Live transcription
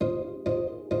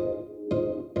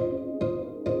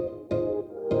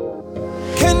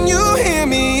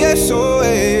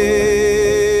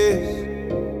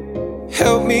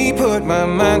my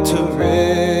mind to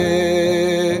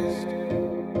rest.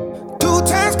 2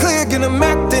 times clear, get 'em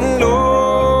acting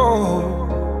low.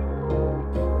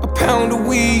 A pound of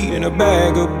weed and a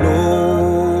bag of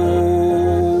blow.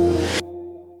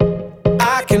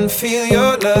 I can feel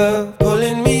your love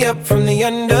pulling me up from the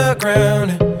underground.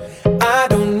 I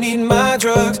don't need my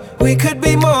drugs. We could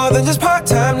be more than just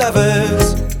part-time lovers.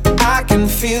 I can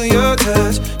feel your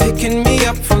touch picking me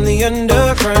up from the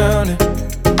underground.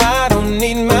 I don't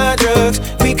need my drugs.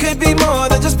 We could be more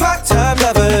than just part-time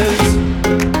lovers.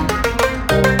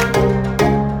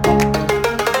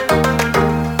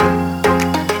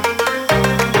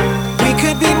 We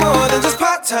could be more than just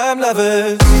part-time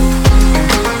lovers.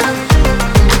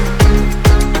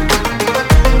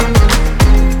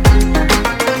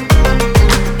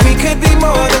 We could be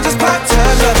more than just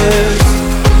part-time lovers.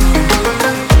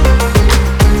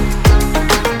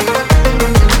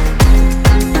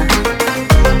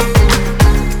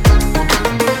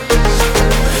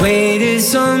 Weight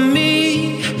is on me,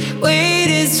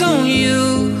 weight is on you.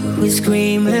 We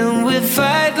scream and we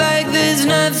fight like there's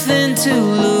nothing to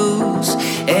lose.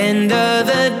 End of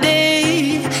the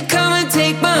day, come and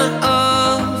take my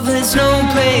all. There's no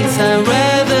place I'd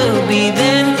rather be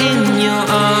than in your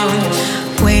arms.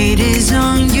 Weight is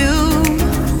on you,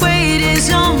 weight is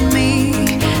on me.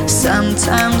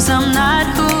 Sometimes I'm not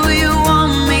who you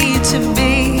want me to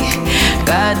be.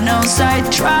 God knows I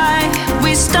try,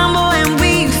 we stumble and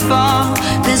we fall.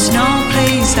 There's no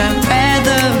place I'd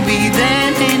rather be than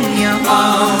in your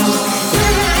arms.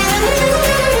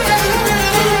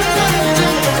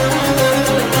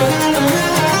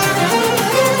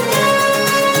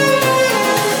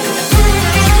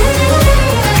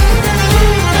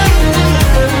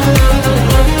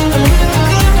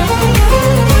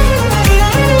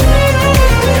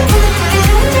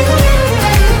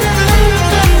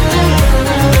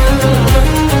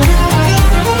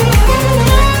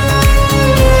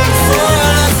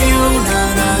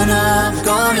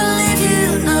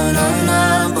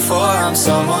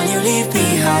 Someone you leave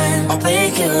behind, I'll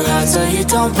break your heart so you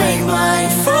don't break mine.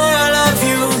 For I love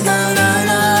you, na na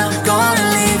na. Gonna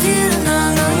leave you, na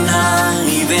na na.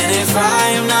 Even if I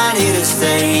am not here to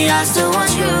stay, I still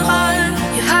want your heart.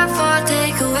 Your heart for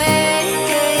takeaway,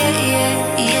 yeah, yeah,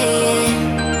 yeah.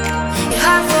 Your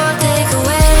heart for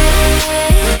takeaway.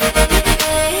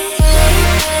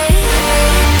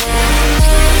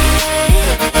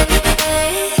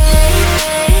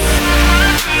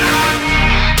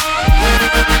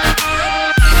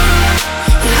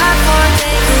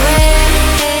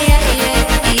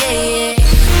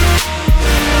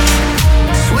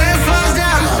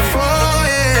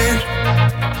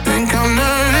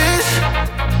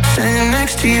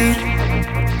 To you.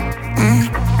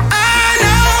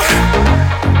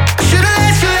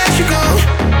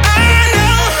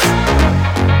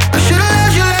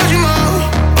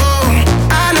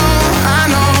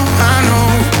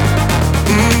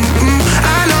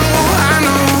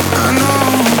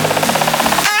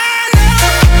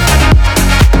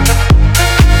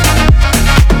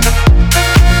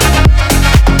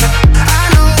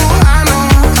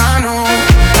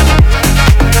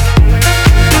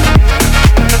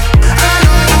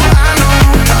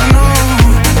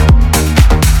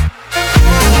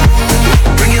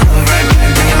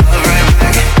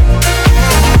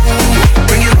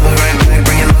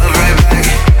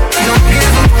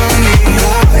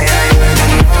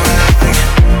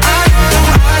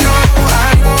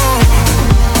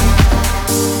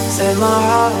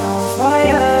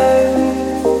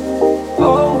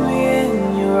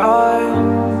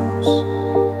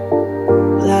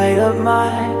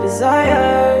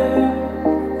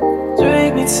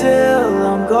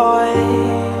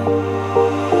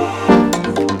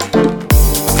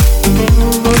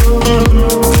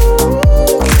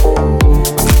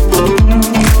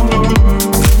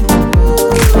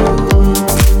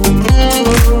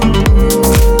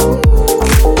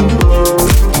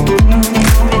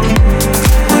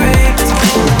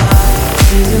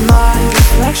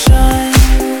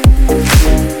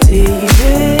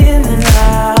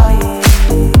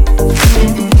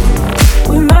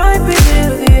 We might be near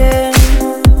the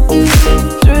end.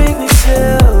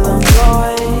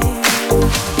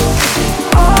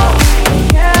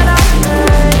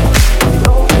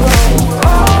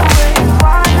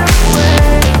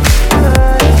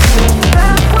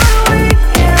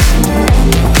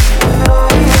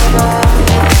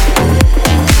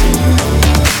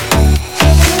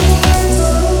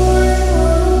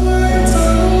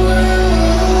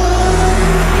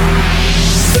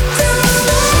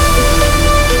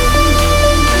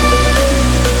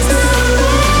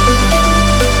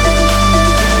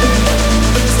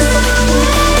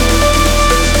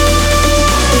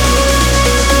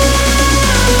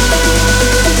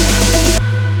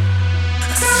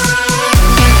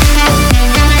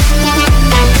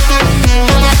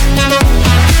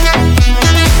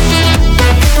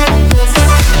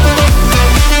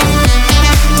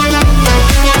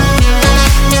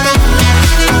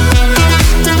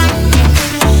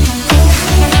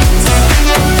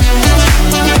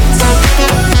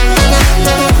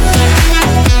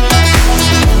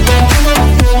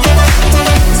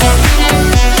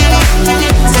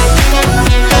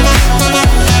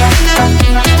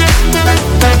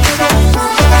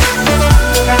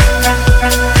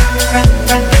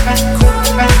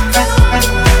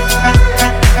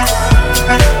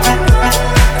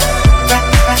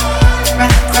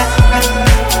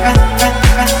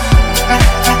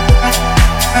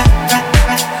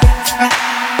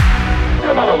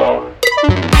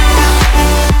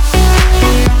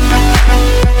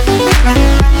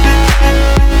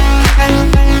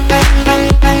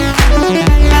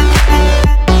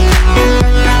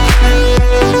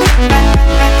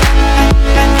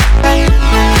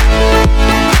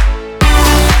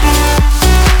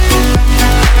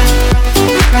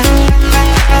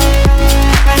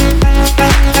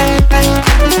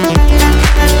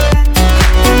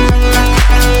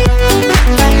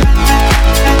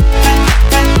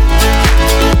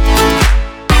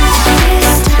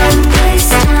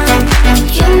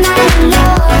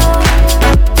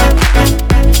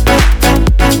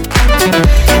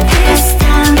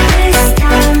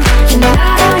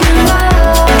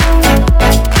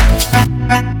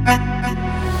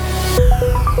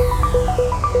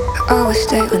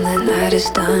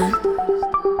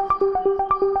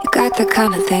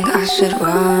 kind of thing I should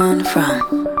run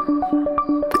from,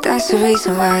 but that's the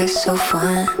reason why it's so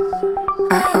fun.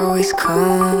 I always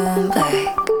come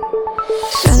back,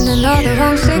 sending all the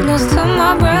wrong signals to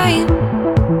my brain,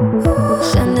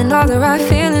 sending all the right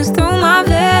feelings through my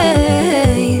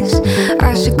veins.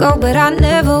 I should go, but I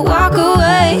never walk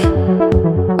away.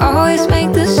 Always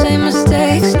make the same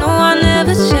mistakes, no, I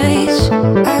never change.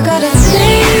 I got a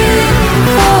thing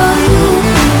for you,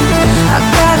 I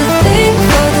got a thing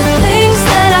for the things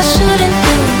that I shouldn't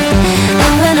do.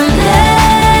 And when I'm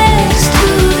next to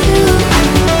you,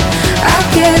 I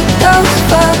get those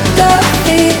fucked up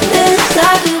feelings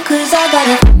I do, 'cause I got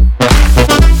a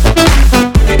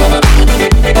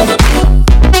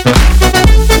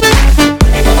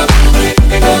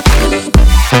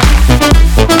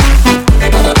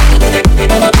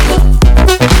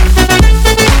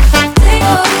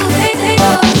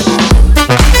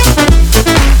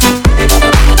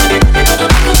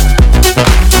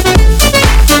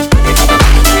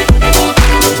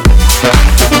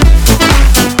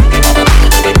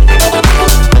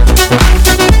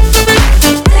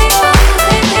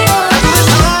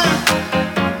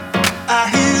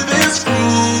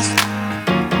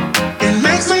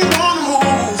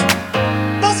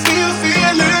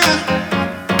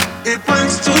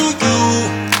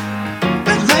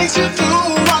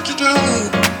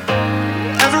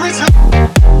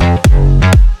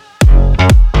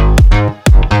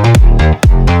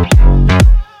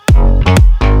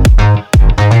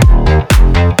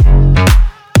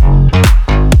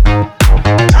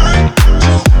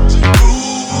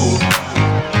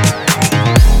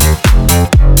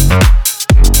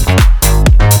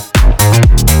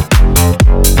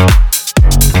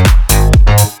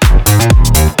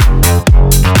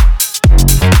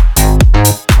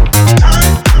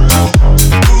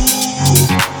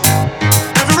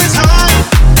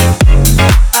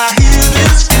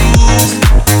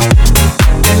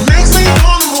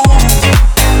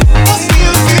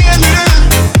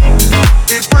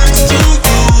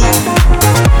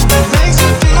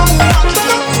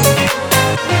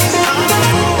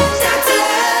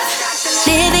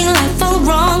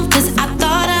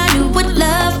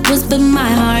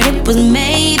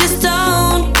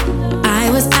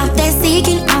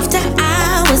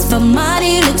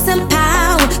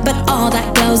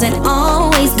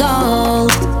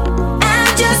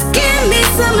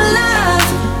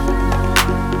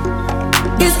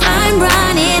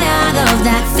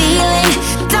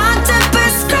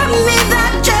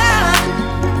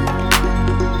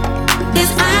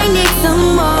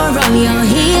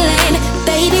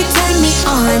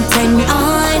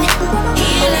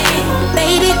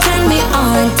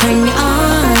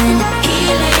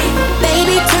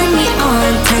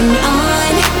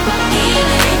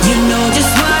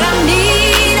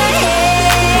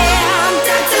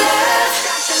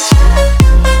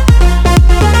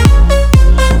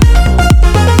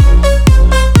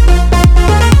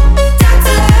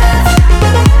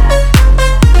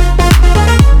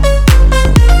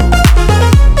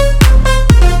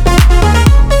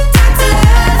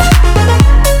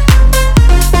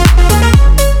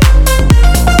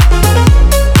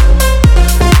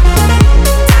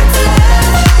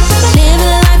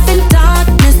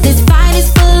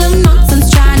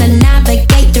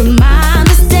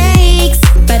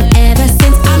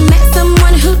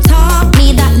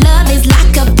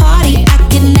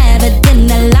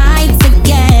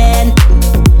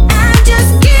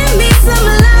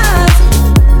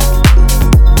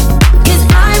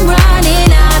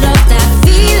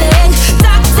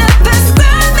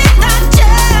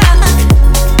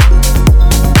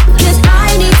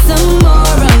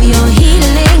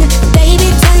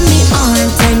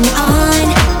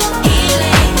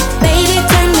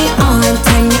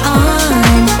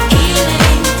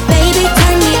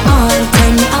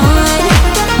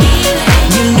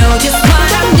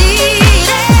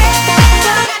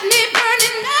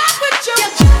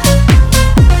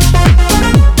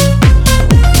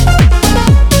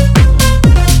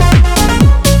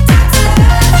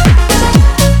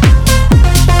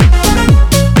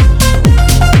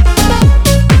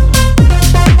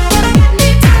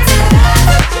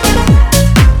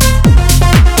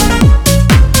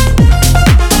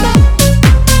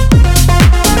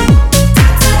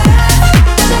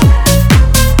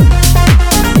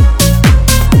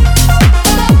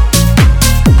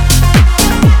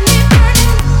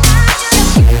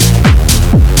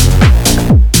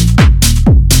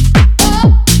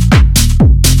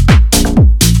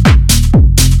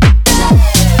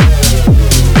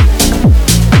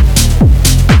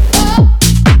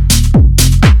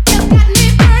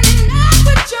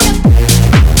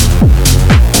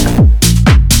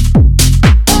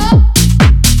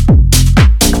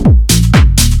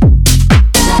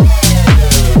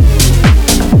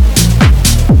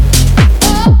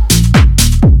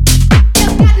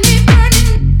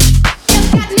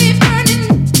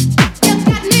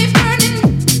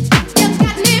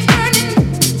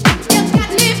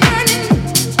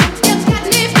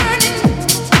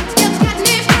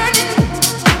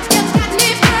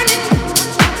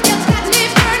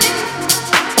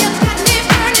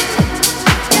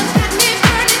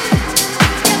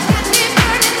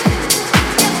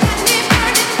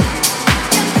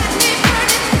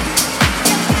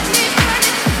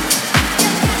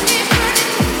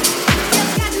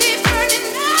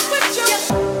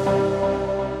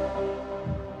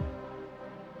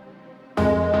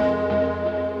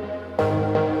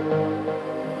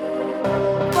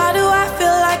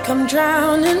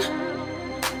drowning,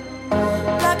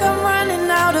 like I'm running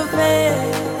out of air.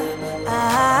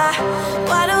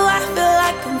 Why do I feel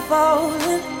like I'm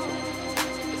falling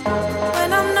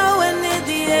when I'm nowhere near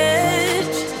the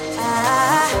edge?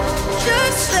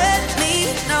 Just let me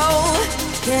know,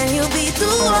 can you be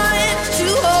the one to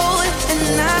hold and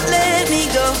not let me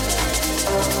go?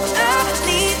 I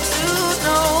need to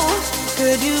know,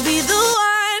 could you be the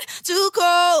one to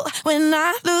call when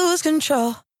I lose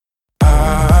control?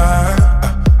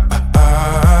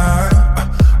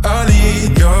 I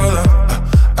need your love.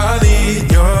 I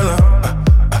need your love.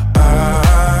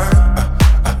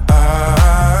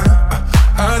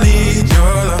 I need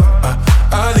your love.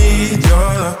 I need your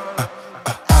love.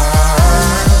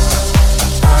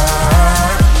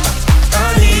 I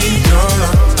need your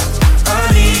love. I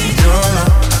need your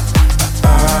love.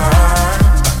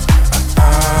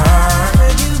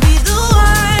 Could you be the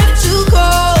one to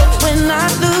call when I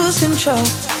lose control?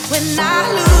 When I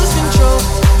lose control.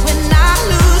 When I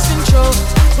lose control.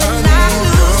 When I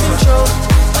lose control.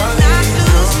 When I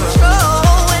lose control.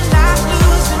 When I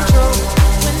lose control.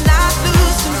 When I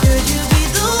lose control. Could you be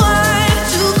the one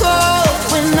to call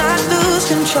when I lose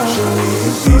control? Show me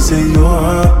a piece of your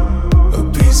heart, a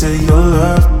piece of your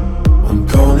love. I'm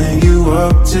calling you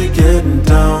up to getting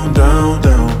down, down,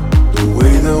 down. The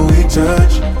way that we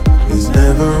touch is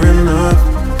never enough.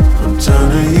 I'm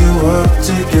turning you up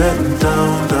to getting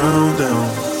down, down, down.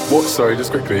 What? Sorry,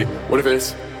 just quickly. What if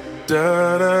it's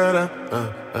Da da da,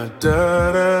 da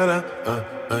da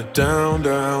da, down,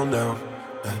 down, down.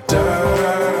 Da da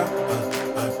da,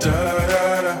 da da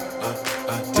da,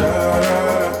 da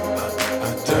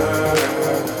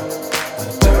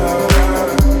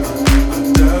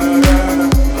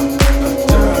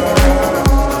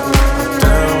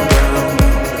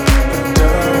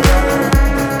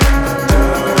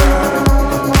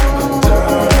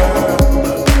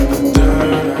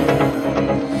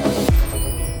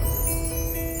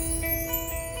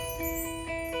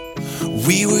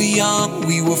We were young,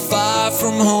 we were far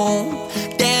from home,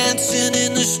 dancing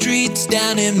in the streets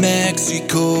down in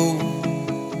Mexico.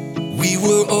 We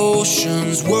were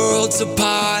oceans, worlds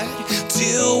apart,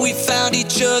 till we found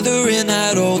each other in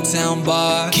that old town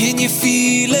bar. Can you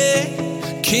feel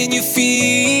it? Can you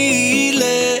feel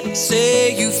it?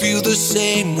 Say you feel the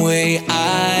same way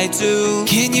I do.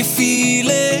 Can you feel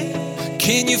it?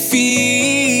 Can you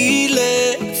feel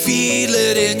it? Feel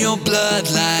it in your blood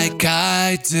like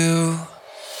I do.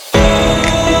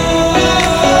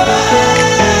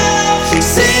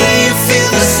 Say you feel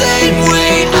the same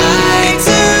way I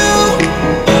do.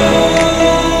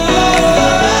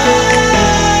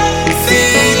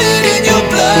 Feel it in your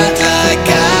blood like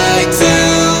I do.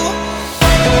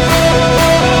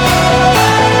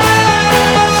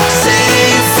 Say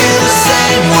you feel the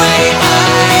same way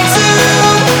I do.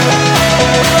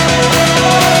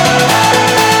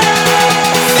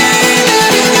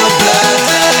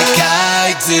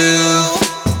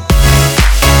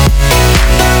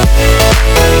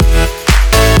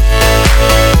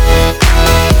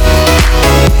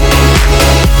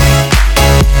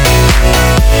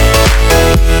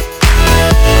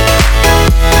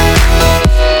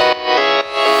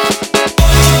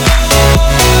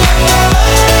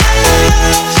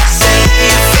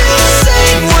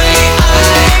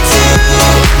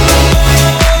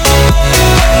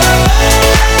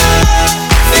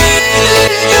 Feel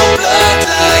it in your blood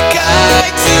like I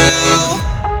do.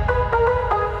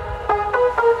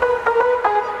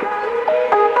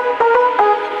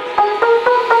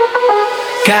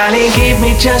 Kylie, give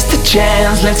me just a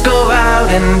chance, let's go out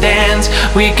and dance.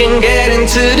 We can get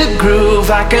into the groove,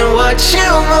 I can watch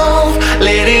you move.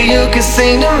 Later you can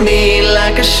sing to me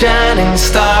like a shining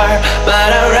star.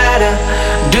 But I'd rather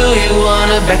do you on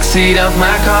the backseat of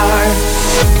my car.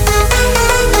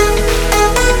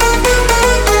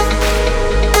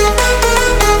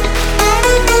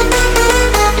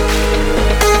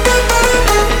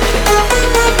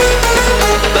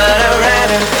 But I'd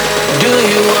rather do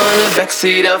you on the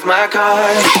backseat of my car.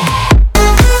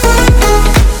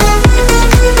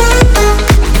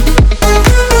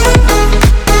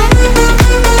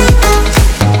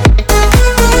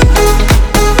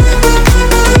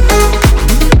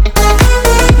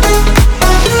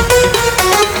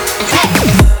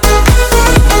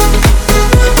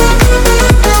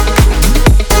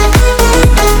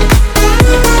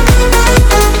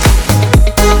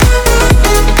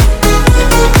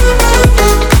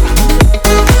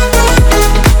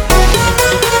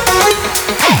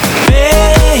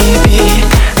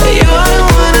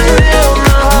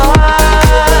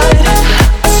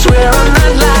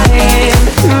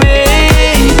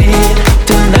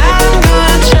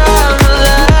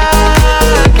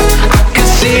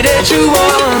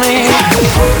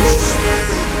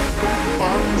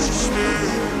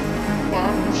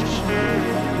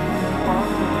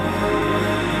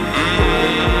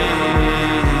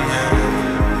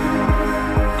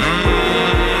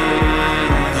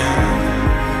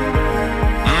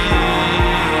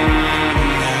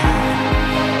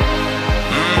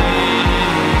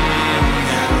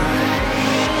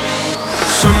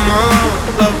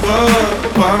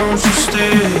 Why don't you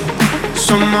stay?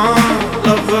 Summer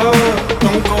lover,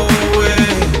 don't go away.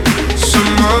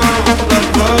 Summer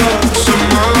lover,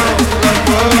 summer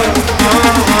lover.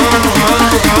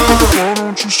 Why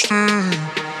don't you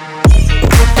stay?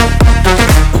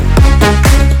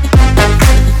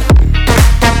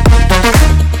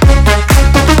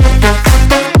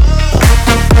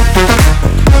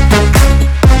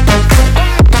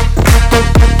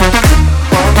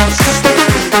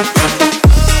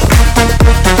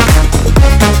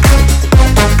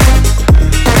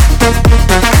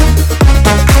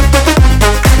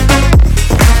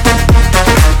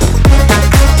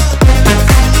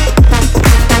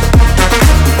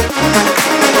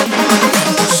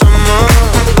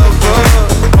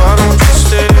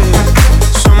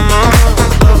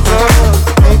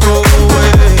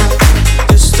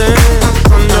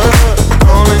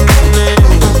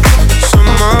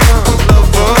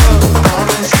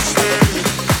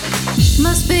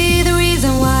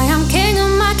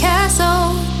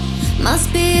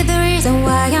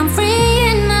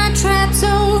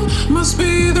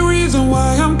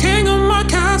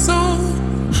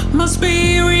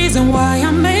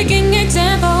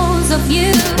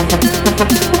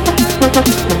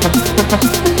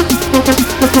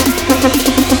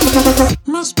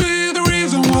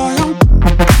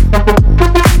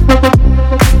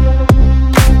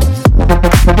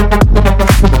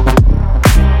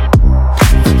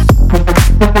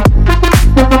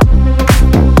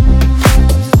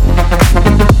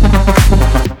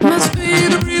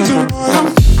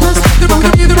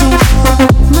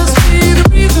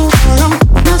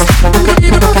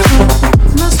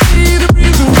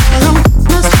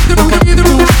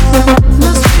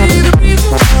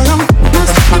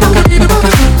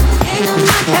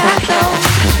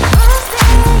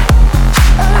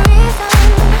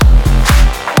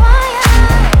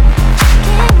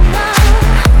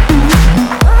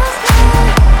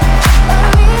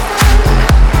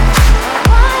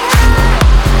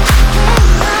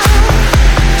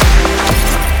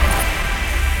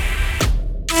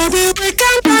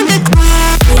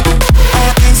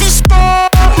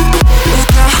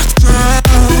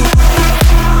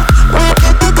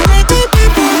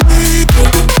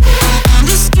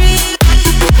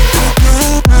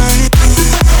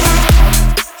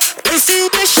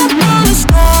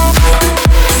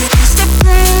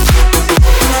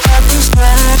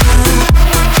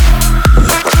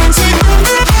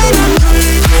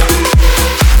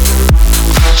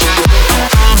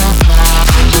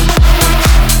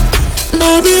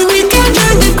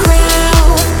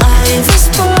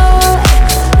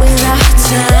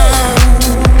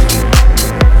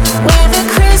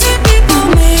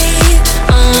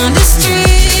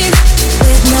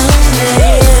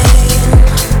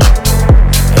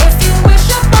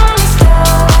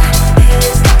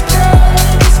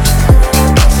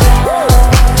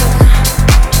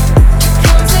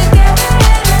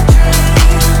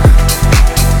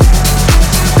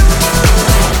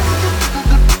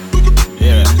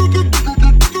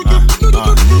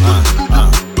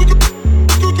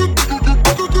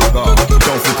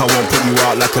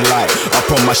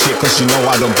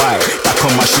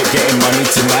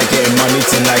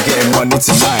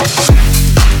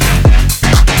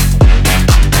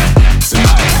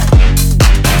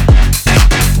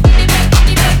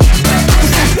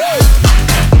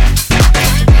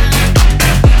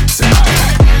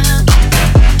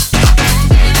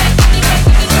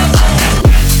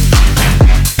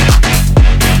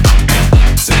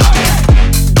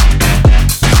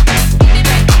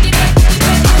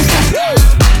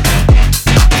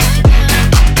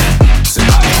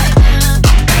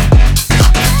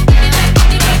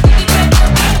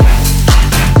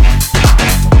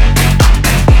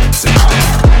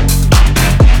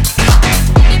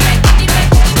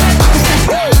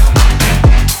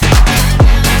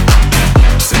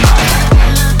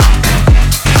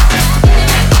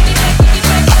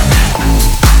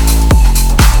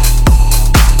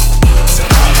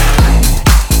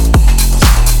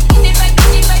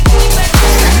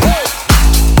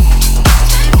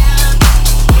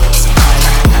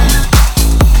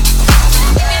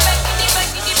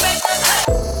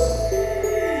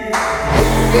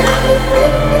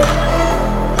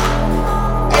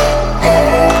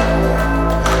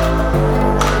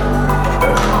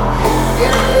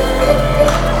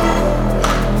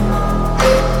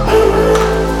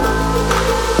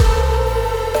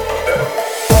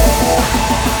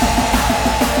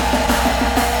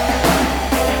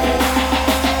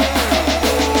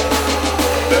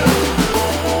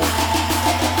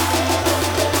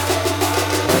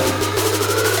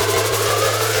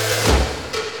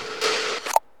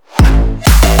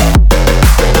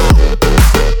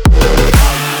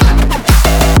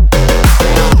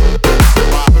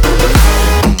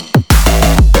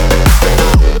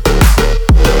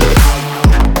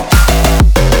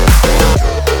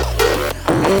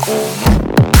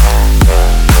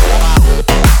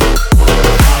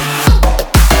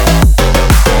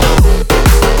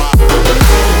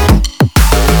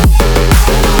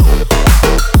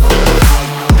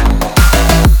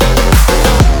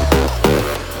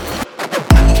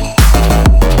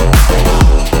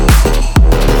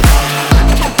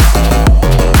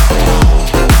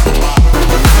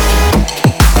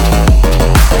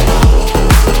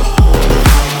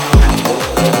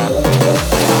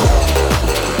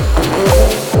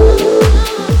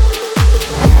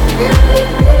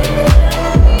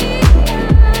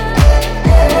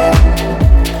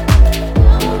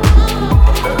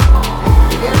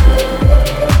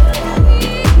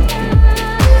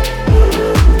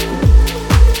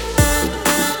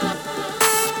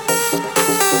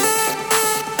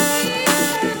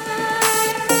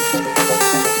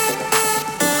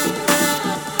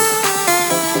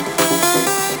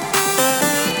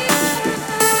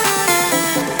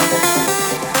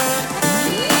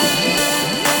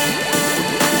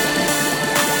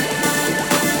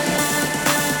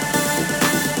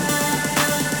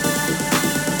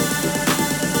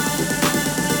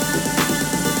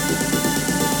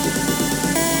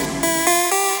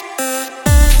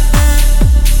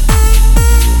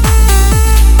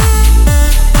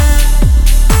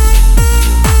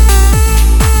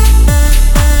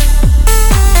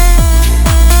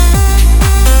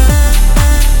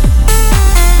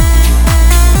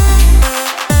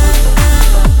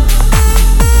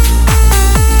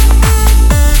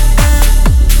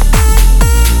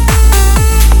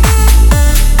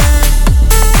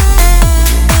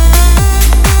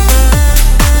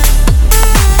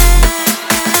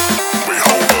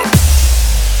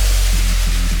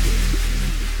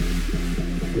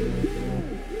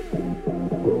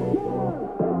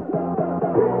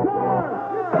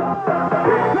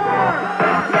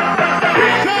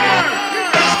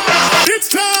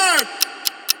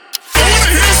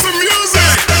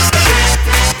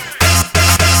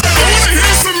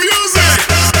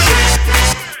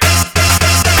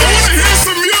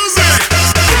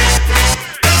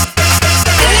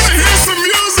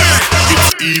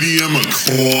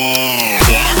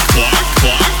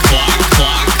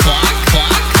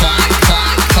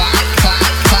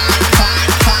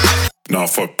 Nah,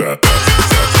 fuck that.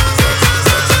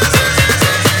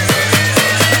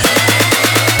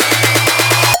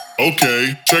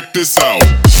 Okay, check this out.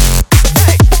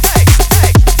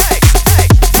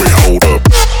 Wait, hold up.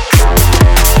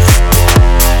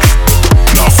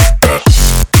 Nah, fuck that.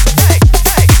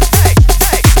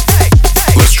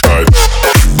 Let's try it.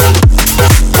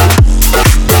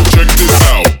 Check this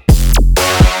out.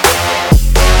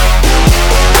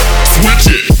 Switch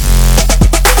it.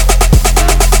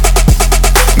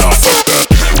 Nah, fuck that.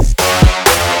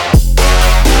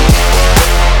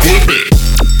 Flip it.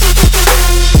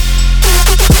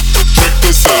 Check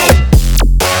this out.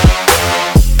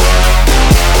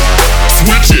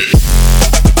 Switch it.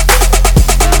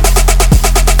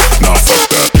 Nah, fuck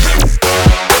that.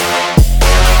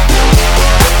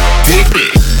 Flip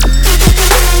it.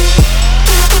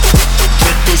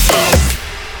 Check this out.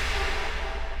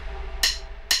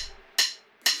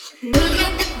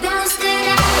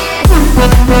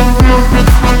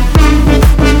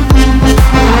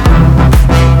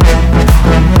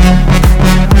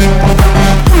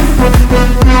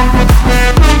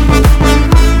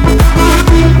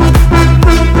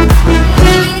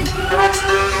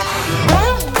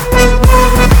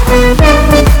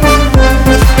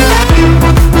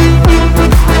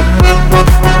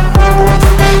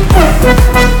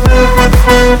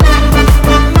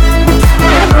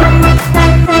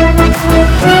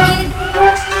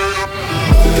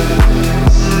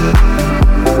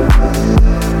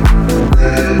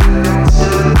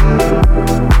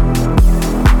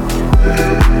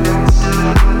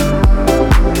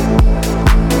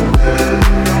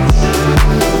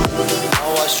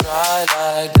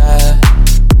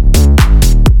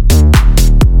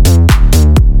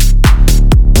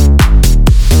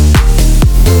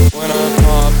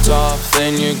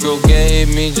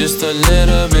 Just a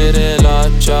little bit of la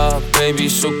chop. Baby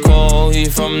so cold, he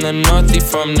from the north, he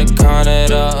from the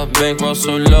Canada. Bankroll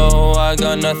so low, I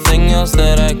got nothing else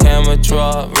that I can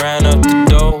withdraw. Ran up the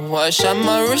dough, I shot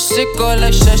my wrist, it go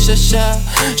like sha sha sha,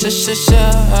 sha sha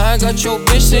sha. I got your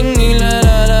bitch singing la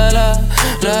la la la,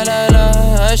 la la la.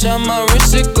 I shot my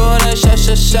wrist, it go like sha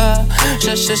sha sha,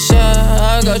 sha sha sha.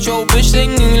 I got your bitch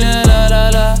singing la la la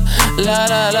la, la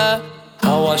la la.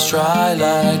 How I try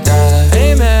like that.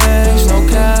 Amex, no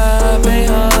cap,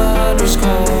 800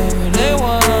 they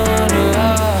wonder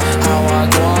how I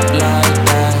go up like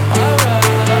that.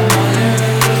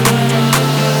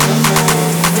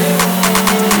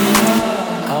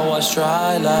 How I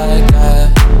try like that.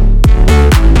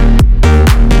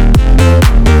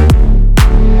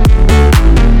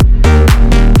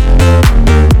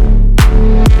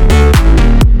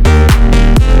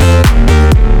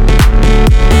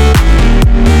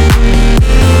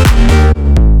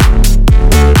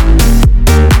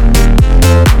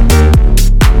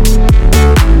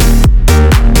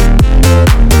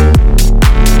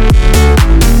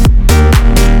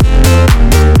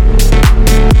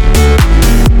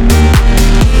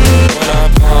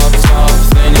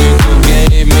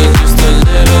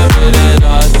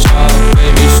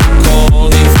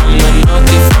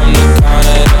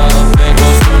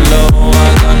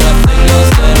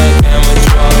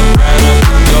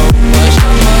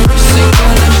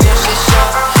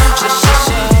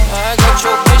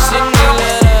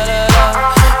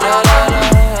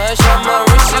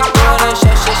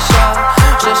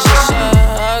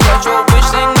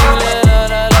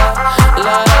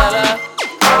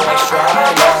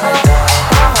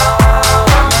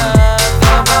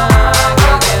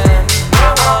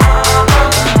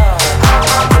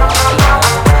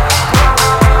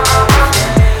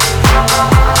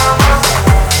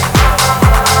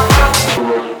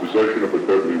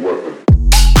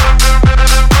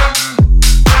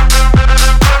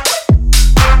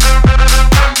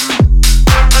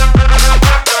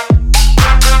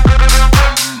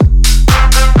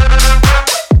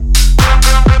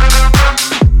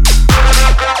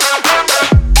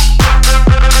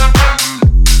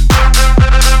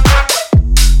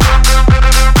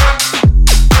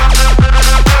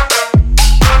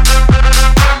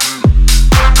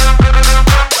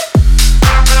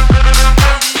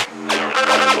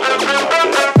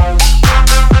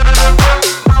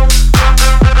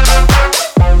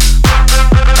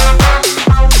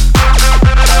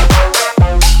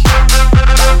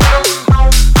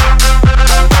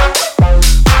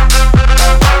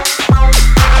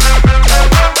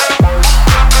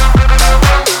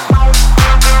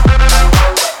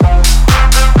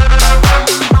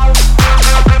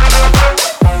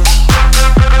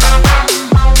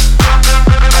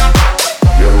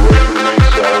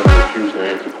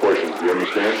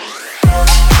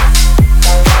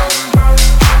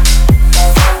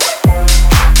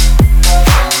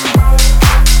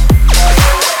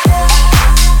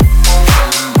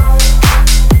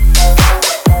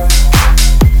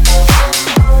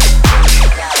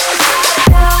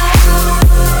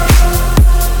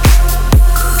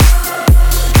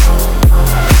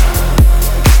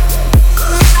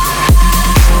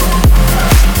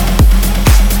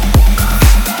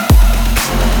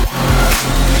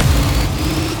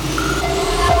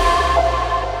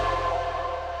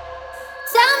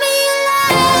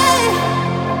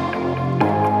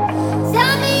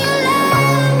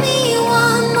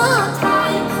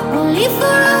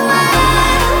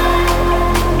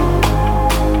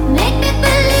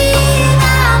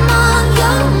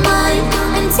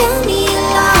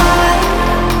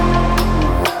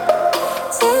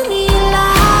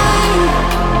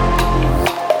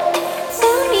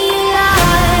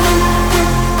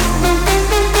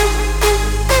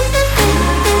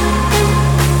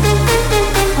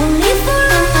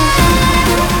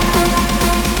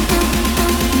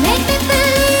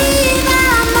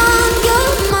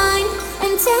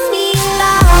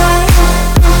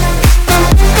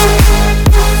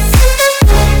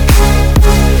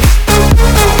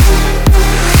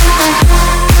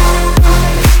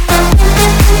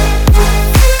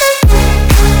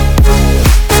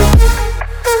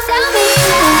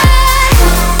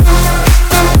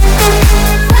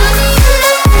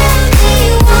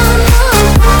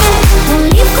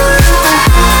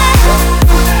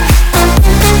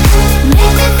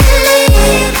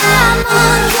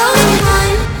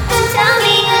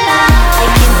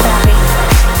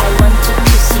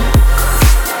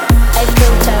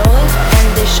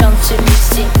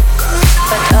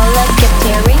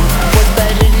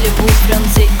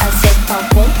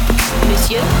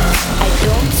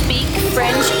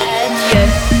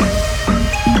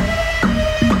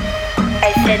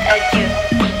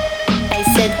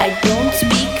 I don't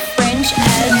speak French.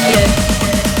 Adieu.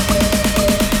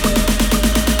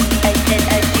 I said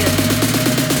adieu.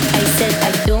 I said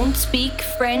I don't speak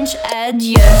French.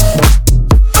 Adieu.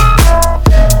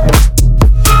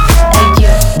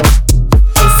 Adieu.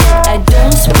 I said I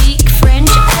don't speak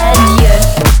French. Adieu.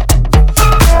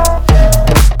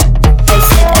 I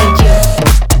said adieu.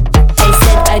 I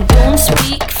said I don't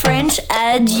speak French.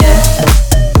 Adieu.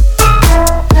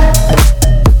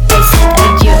 I said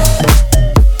adieu.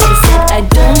 I said I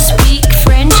don't speak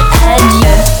French.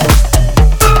 Adieu.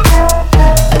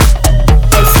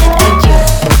 I said adieu.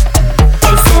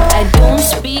 I said I don't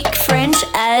speak French.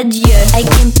 Adieu. I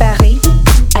came Paris.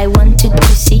 I wanted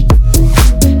to see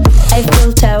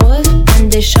Eiffel Tower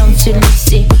and the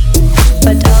Champs-Élysées.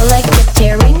 But all I kept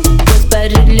hearing was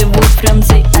parlez-vous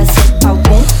français. I said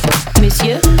pardon,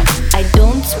 monsieur, I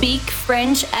don't speak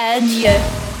French. Adieu.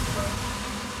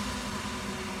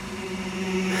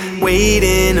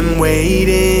 Waiting and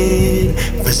waiting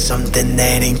for something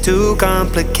that ain't too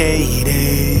complicated.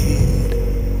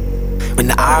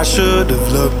 When I should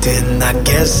have looked in, I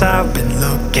guess I've been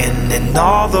looking in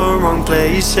all the wrong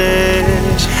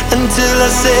places. Until I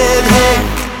said, hey,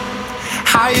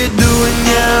 how you doing?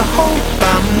 Yeah, hope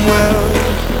I'm well.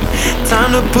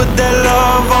 Time to put that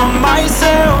love on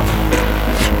myself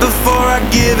before I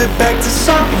give it back to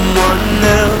someone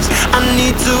else. I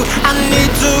need to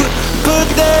put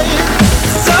that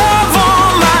love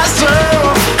on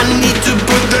myself. I need to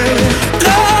put that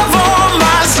love on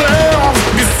myself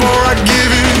before I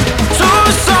give it to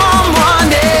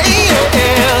someone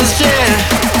else. Yeah,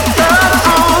 love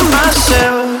on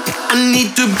myself. I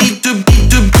need to put that.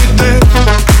 Need to put that.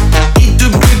 Need to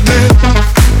put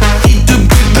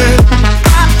that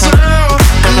myself.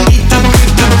 I need to put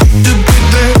that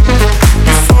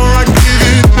before I give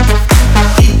it.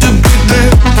 Need to put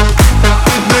that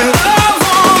love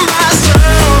on myself.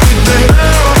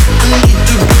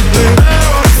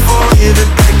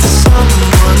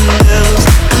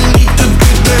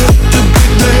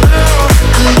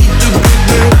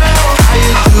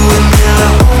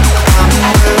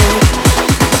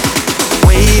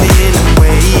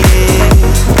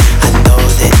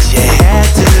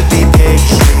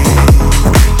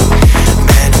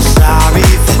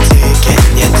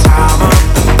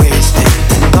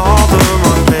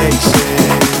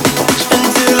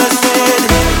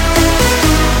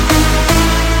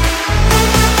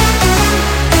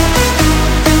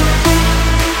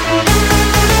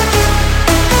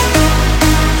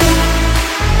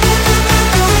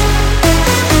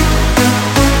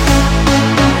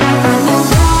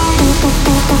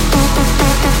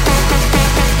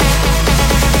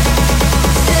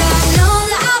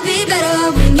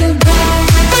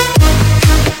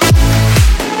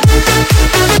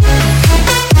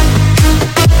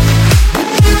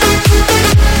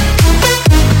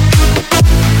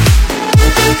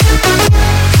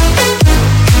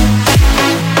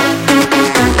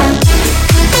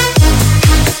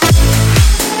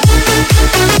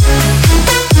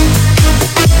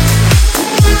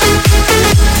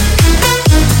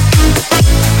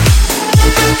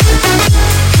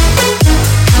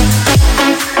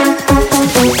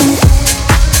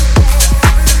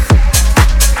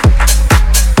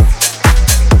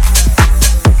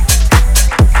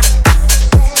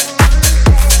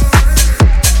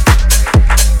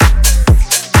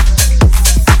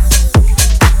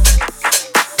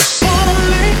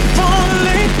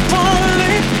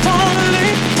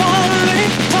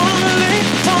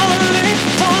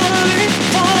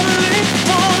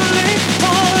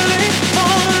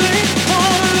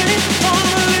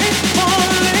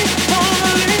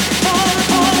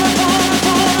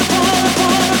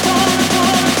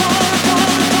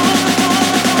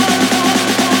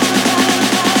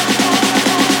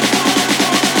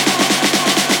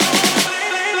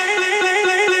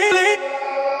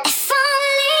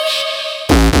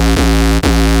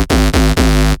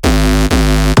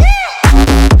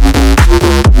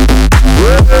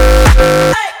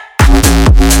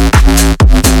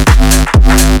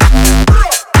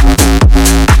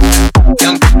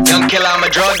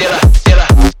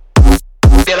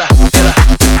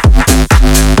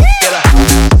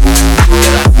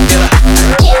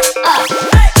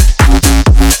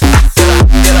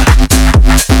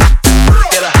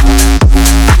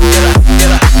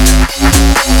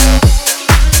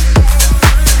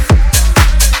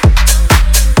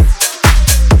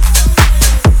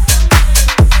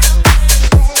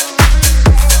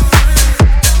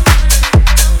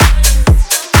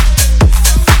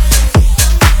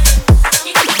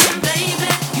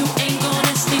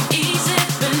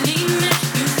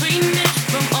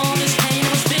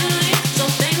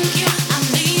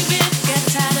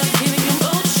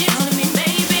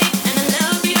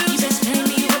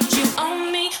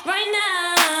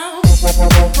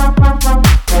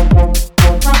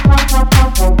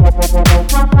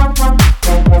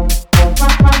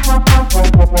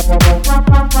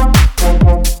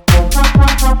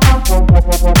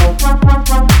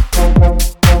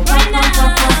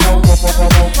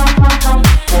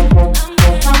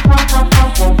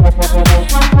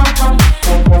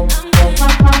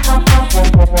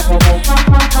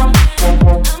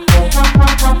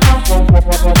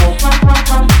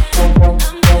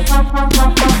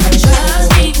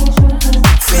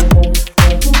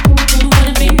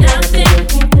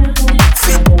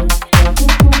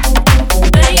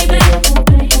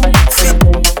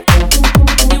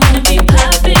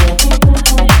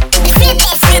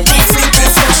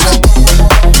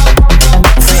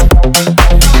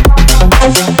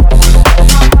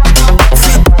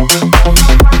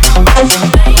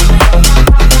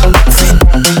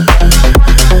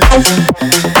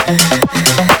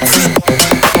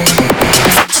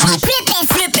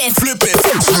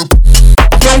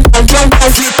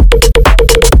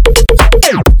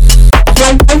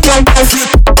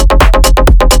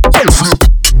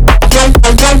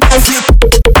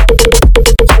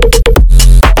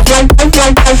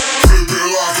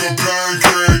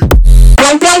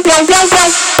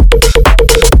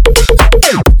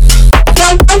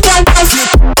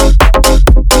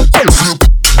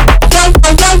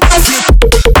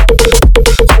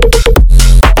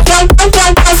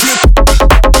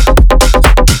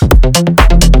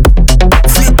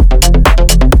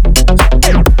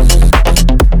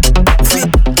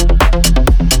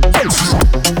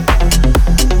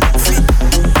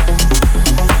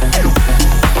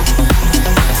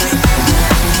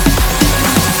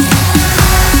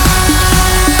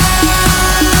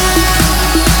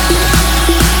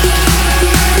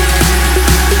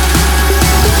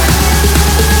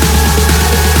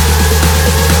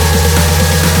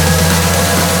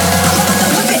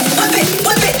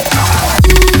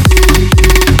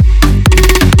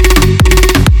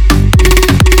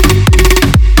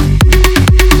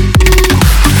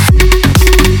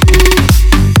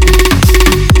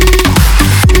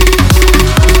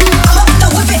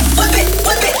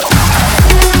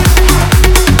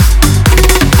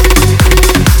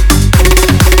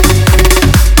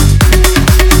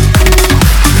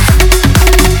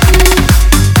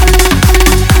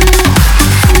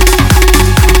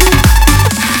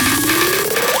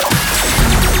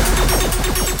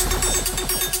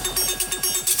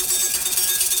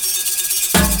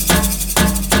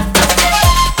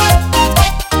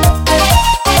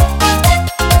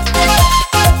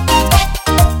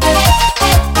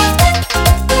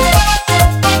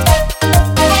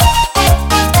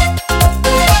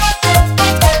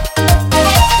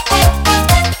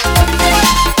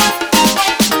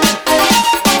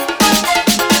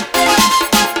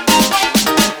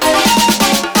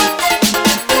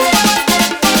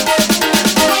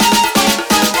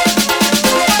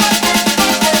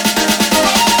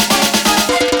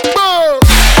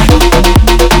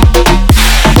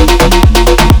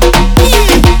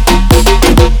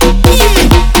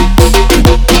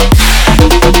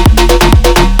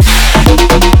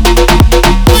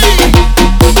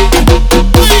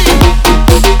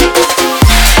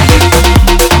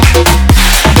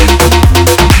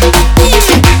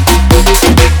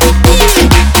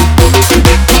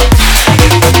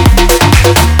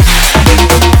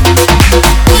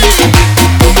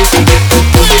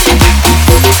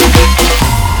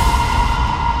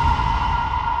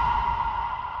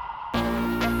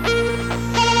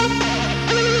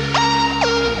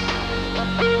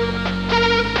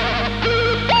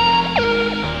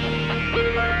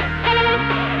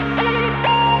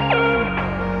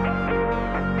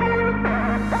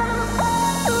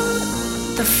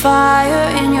 fire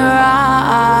in your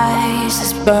eyes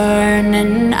is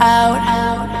burning out.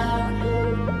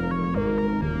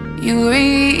 You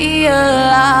realize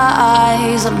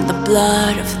I'm the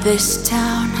blood of this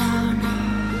town.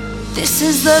 This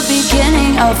is the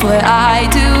beginning of what I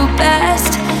do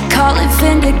best. Call it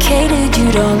vindicated,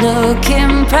 you don't look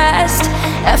impressed.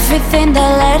 Everything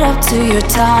that led up to your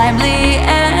timely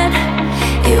end,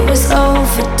 it was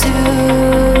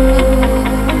overdue.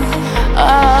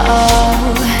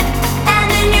 Oh, and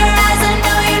in your eyes I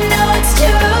know it's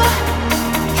true.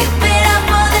 You bit off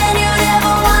more than you'd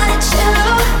ever wanted to.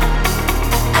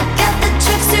 I got the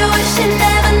tricks you wish you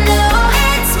never knew.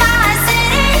 It's my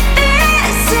city,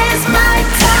 this is my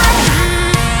time.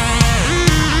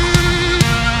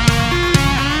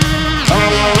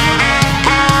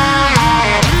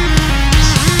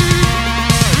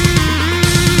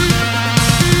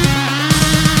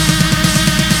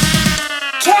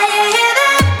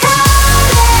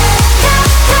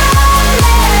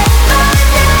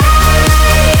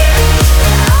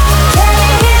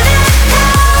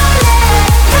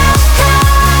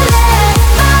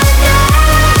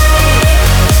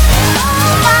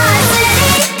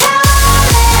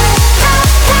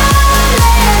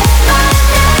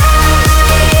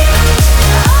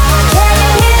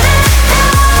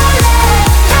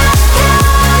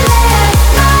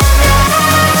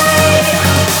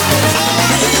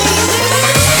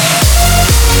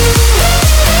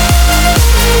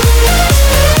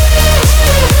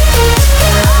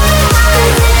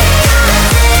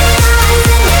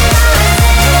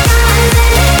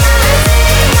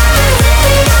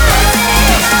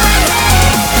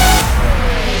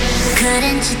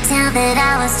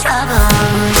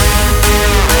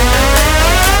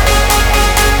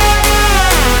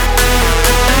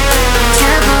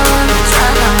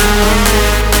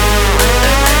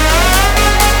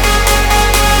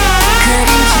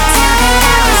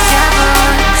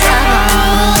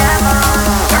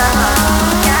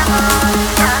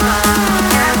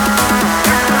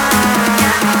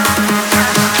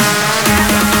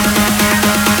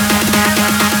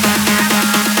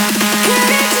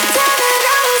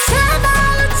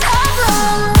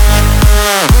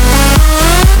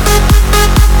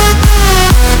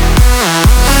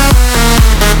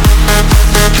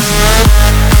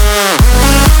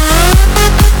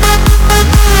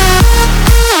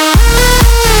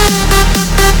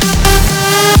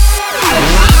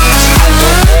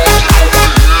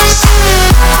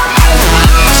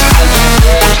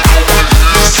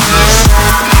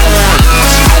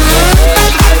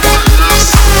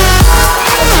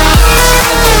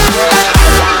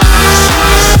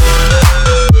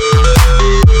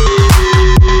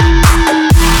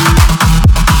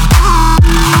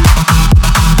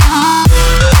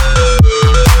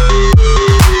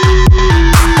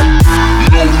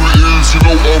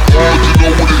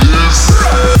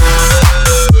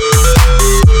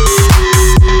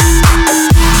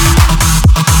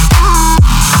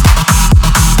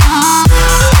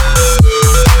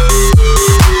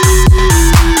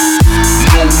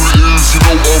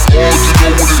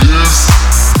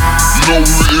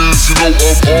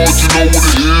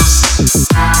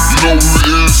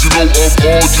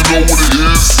 odd, you know what it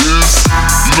is. You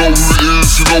know who it is,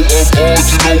 you know I'm odd,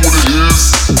 you know what it is.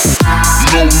 You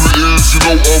know who it is, you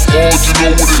know I'm odd, you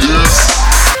know what it is.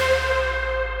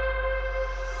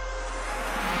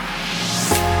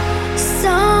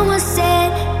 Someone said,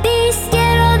 be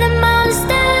scared of the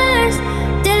monsters.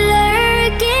 They're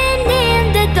lurking in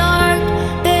the dark.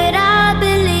 But I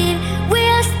believe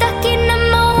we're stuck in a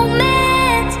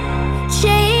moment,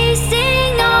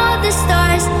 chasing all the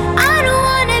stars. I don't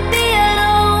wanna be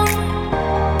alone.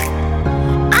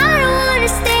 I don't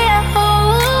wanna stay at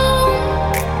home.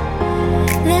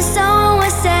 Then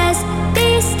someone says, be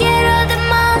scared of the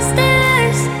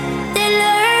monsters. They're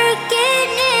lurking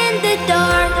in the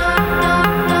dark.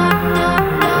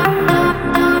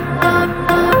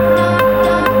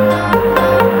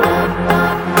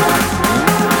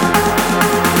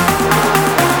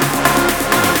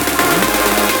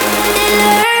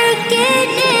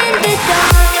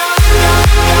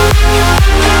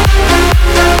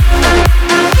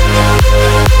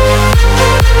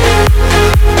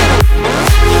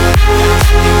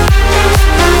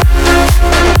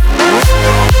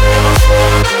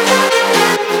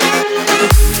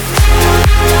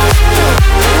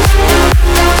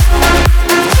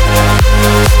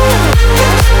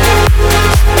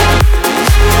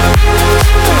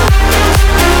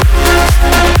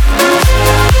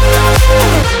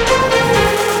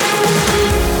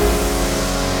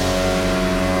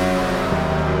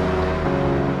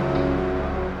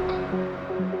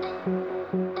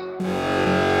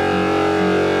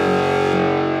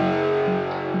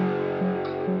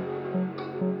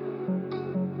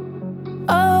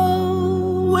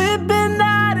 Oh, we've been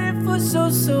at it for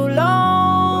so long,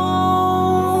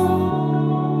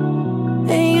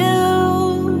 and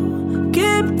you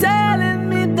keep telling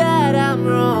me that I'm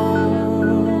wrong.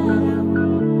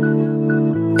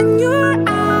 And your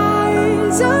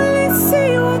eyes only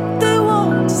see what they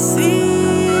want to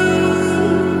see.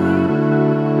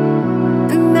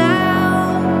 And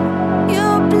now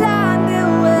you're blinded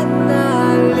when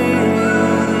I leave.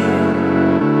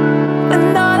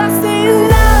 And all I see is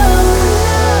love.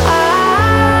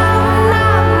 I'm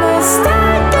not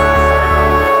mistaken.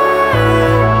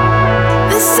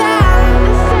 The sound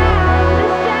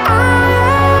I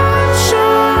am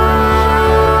sure.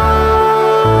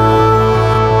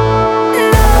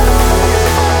 Love.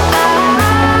 I'm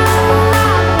not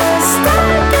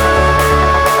mistaken.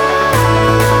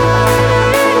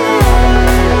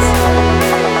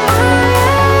 I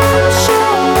am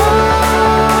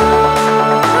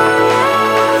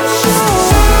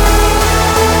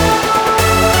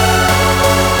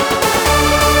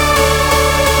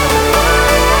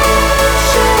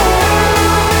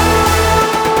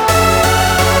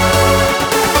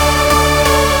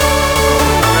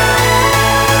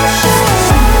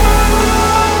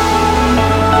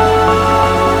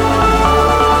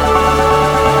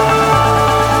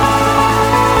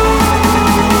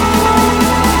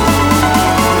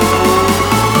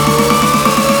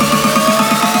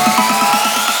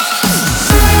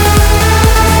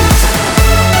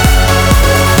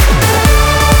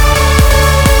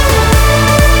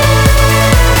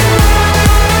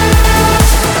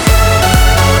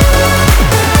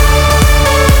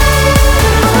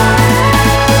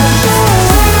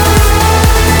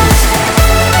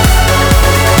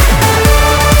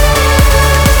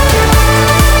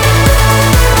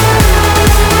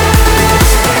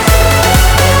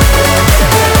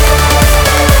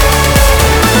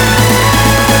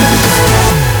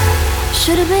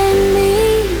Should've been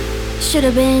me,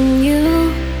 should've been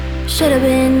you, should've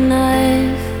been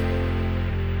us.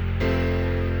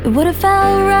 It would've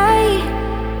felt right,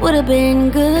 would've been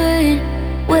good,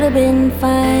 would've been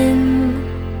fun.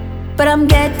 But I'm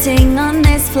getting on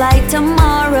this flight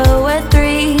tomorrow at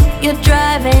 3. You're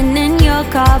driving in your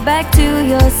car back to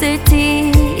your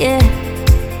city, yeah.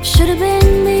 Should've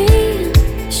been me,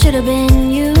 should've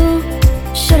been you,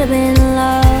 should've been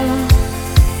love.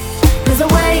 Cause the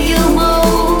way you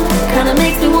move kinda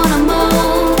makes me wanna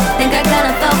move. Think I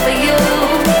kinda fell for you.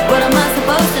 What am I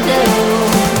supposed to do?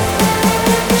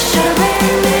 Should've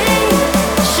been me,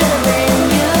 should've been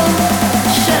you,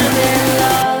 should've been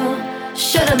love,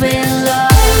 should've been love.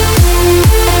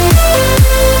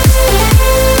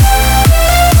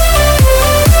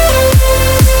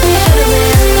 Should've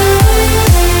been love.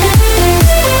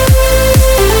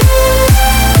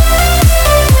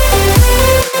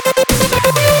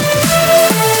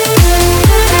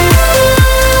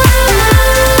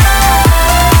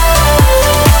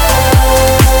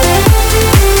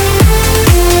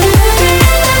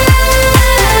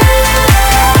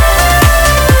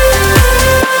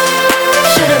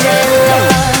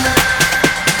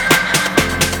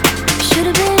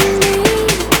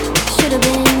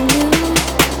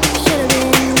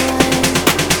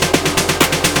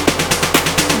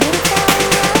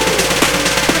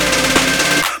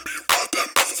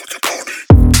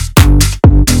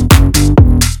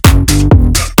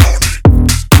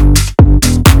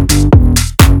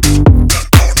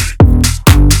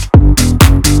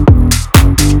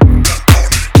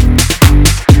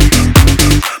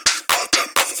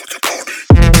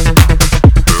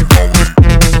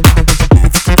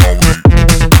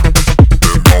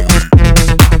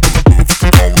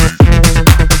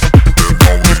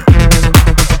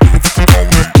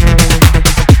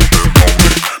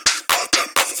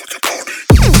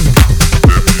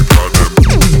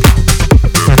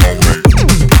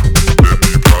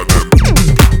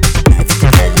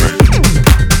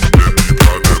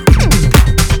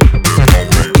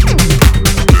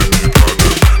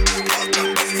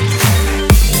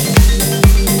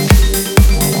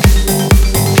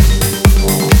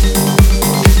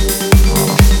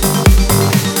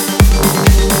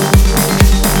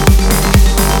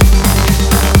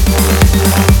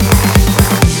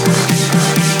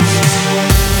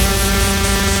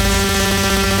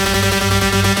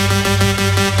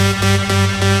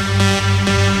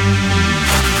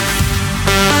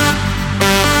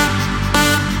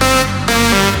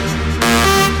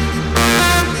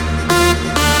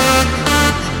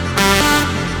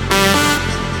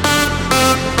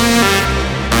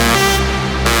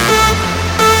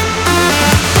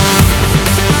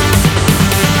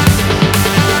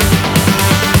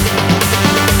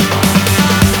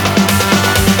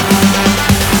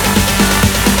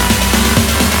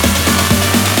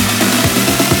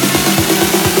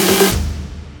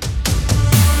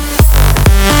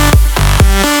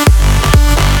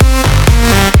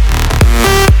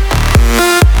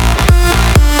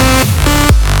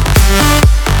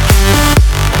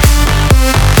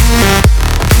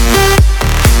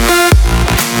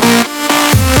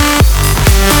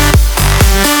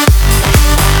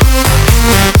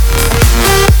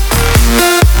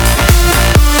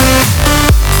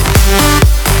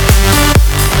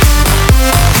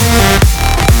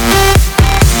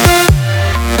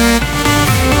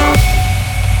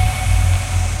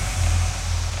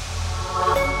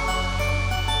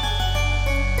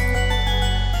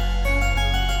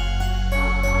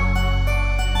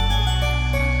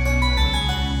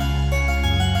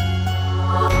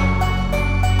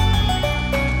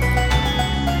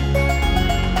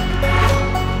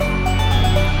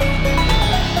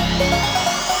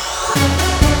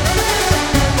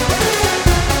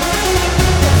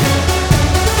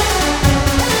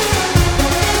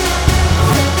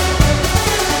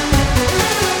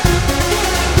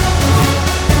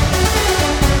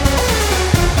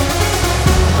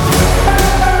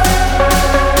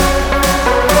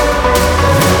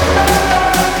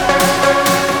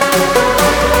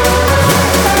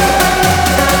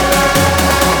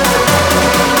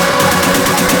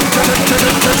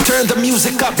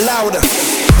 louder.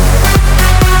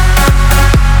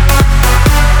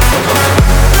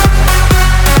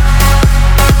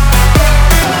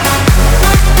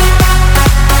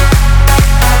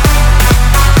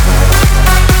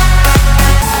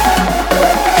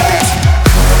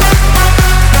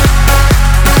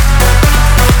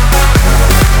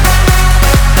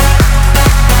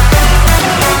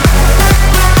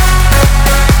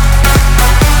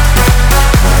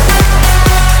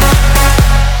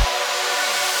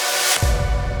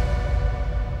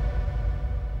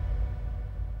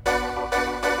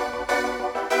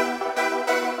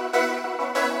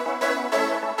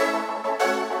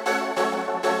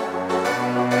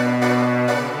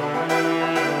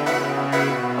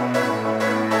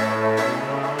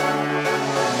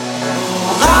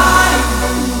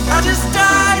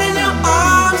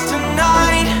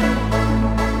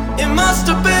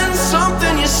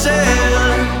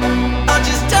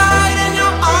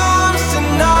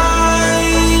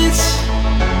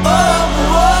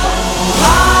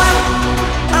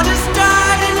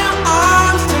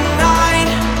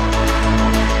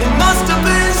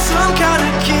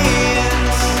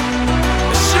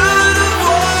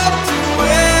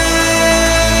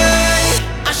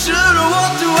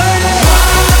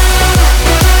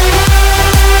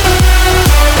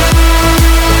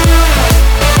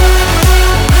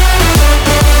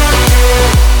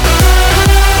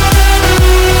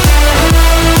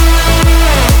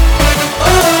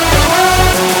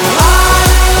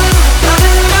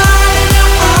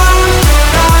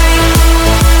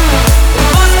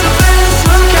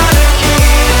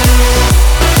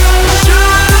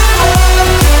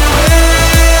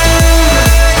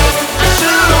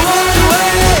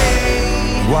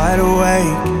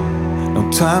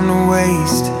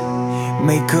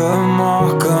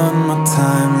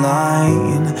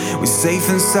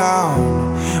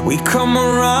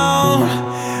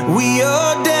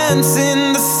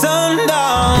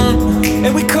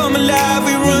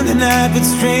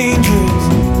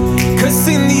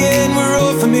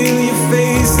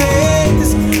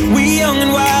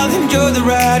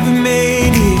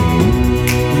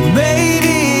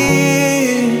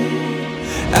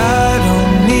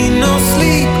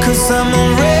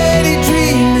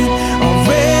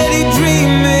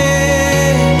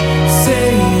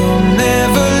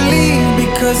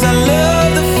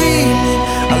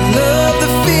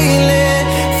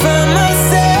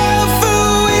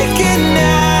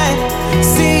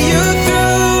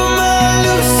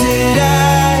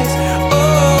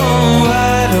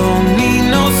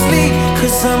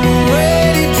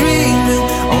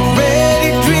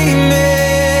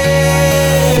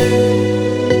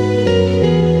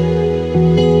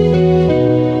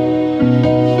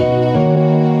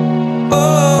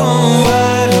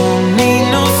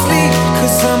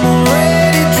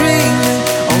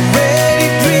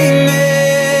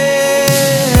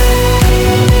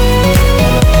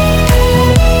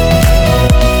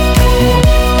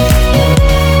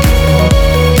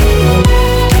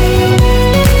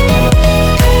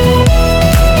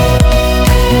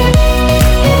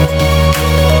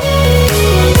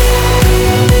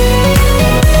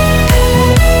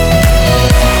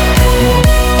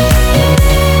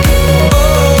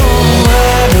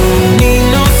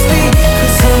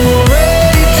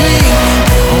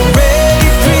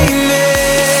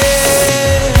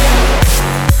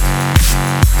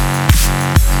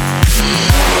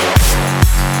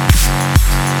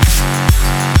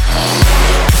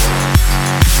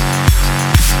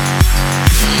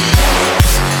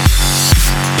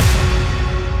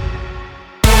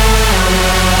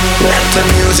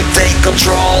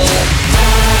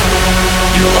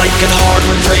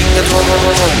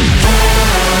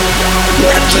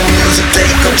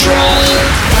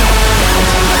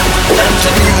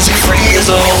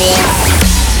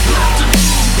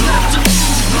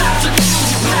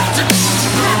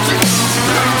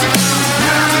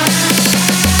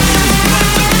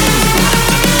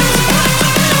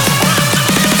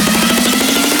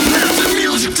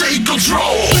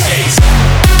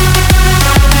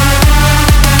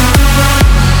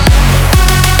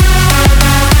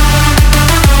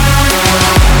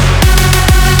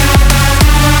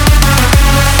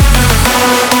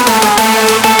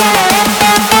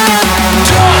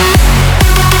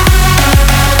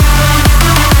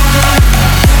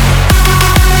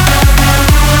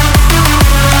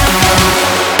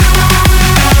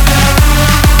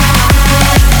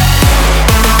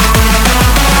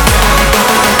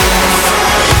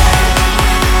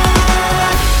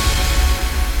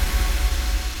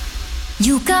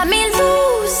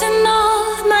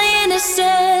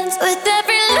 With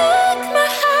every look, my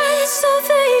heart's so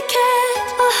vacant.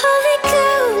 A holy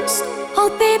glue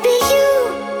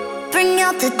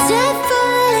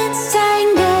devil inside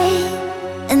me.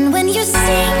 And when you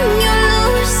sing your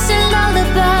lucid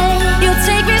lullaby, you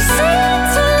take me straight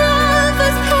to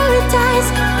lover's paradise.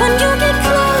 When you get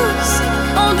close,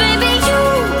 oh baby, you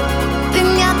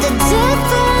bring out the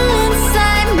devil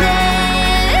inside me.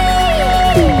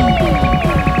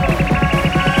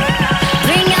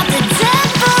 Bring out the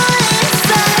devil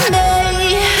inside me.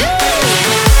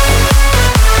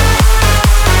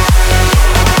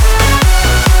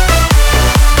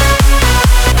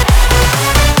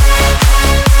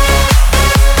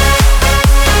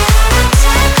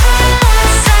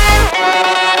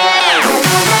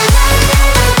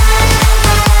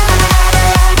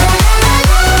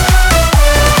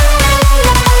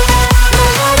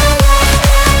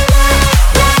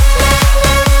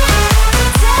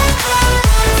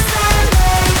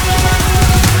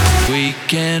 We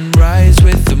can rise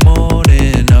with the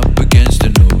morning up against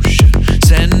an ocean.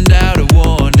 Send out a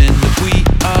warning that we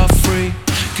are free.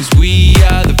 Cause we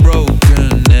are the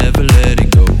broken, never letting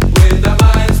go. With our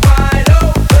minds wide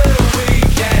open, we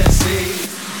can see.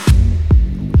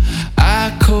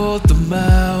 I called them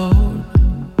out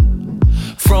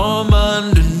from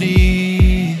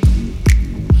underneath,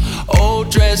 all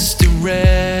dressed in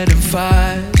red and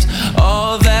fives,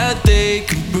 all that they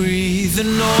can breathe.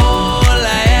 And all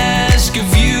I ask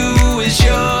of you is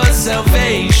your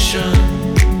salvation.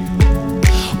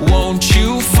 Won't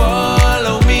you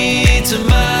follow me to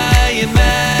my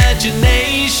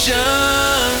imagination?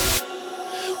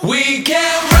 We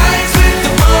can rise with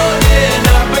the morning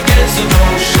up against an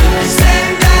ocean.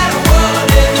 Send out a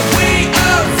warning that we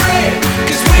are free.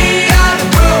 Cause we are the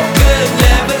broken,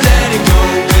 never letting go.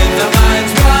 With our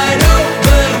minds wide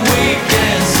open, we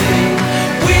can sing.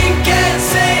 We can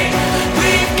sing.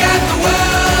 We've got the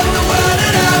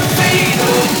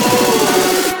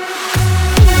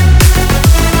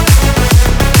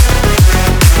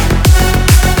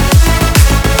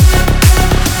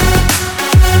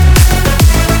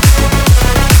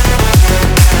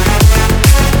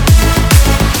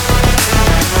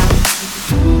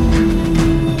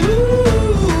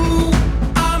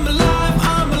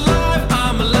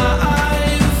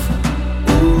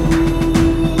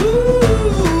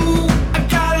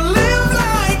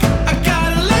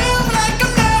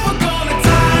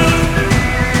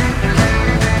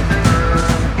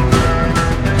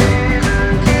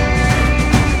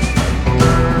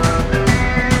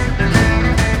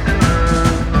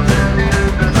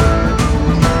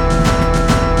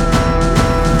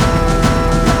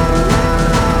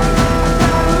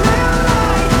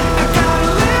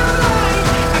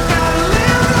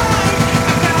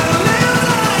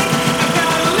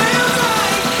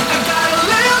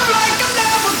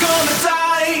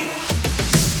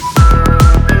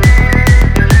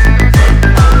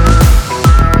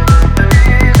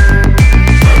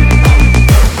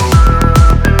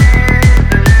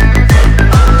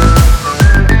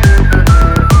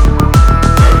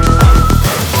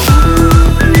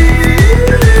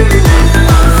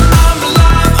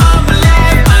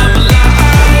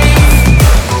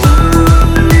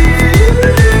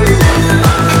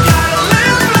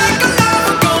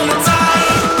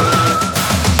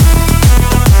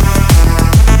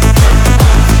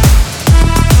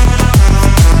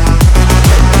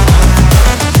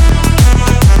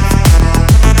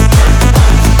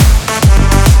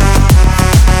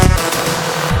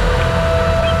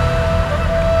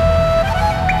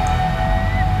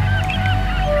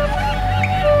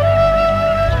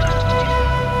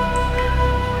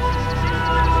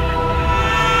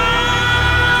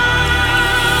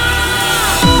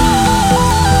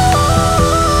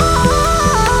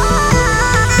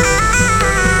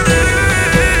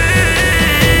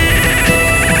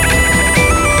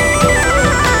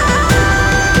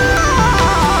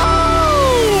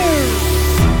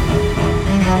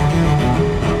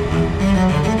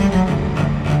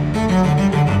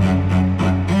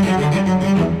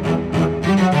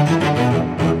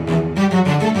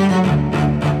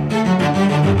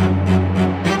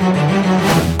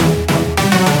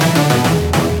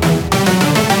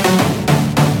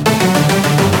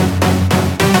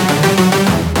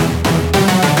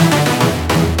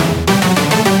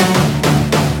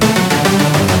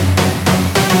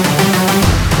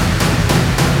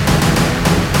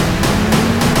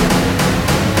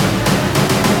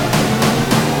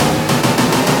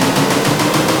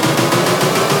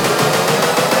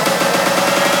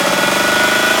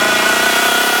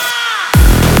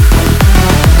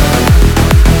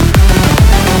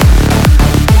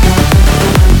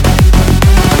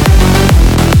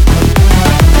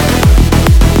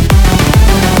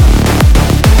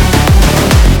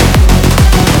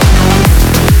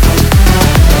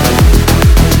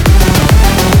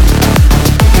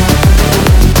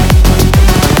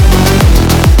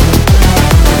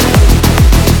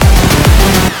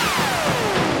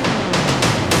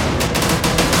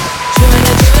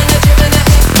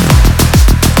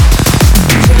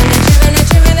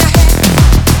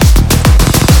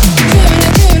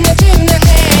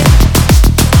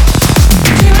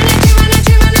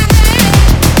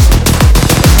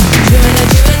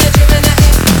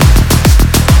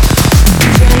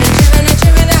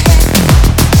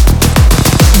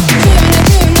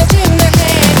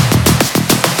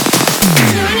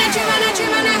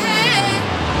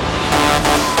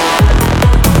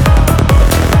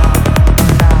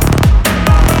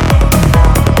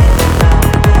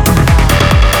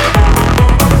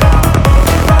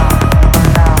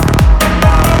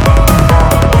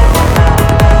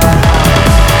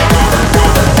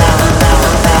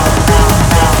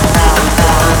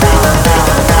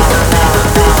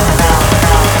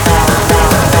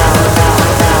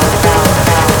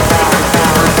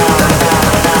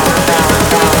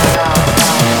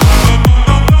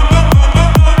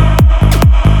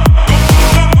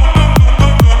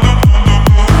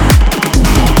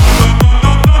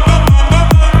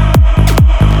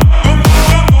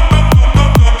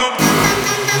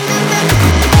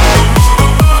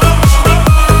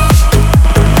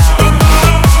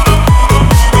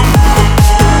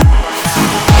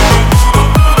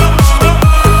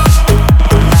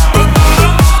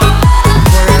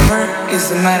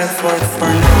metaphor for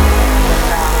now.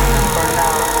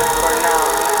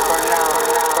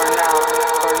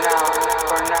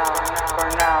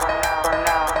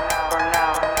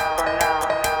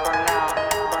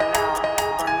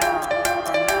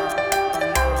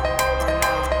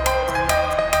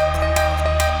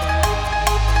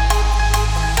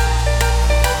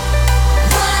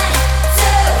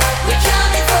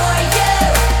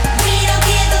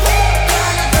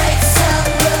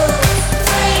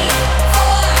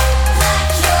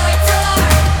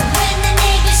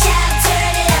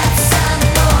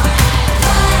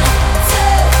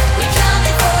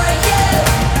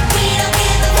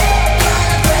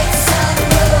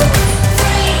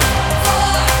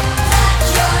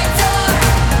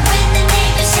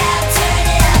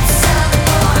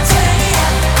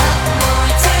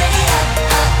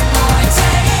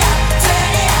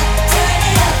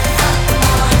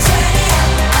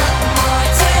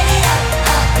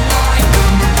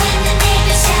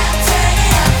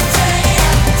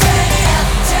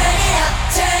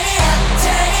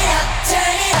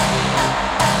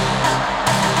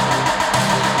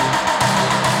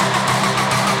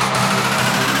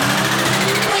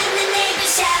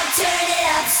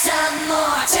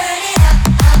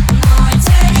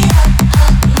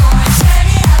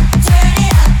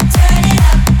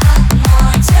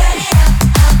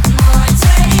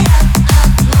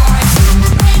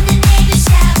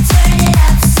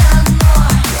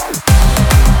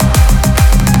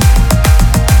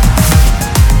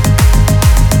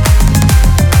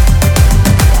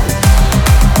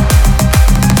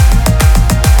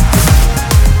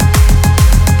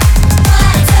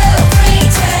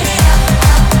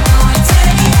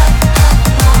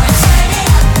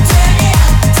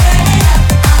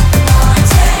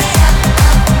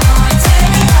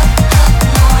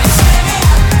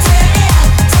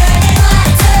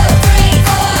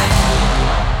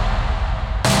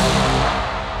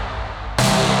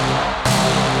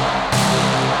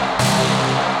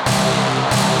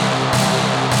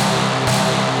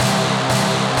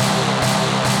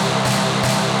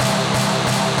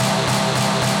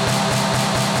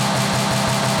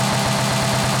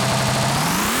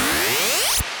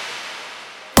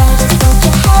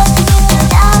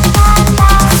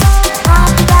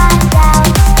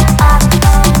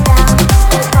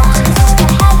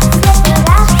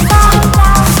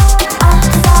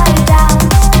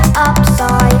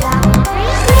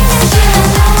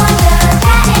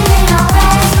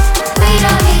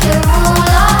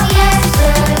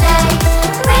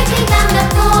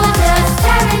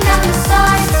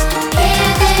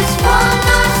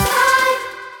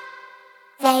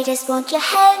 I just want your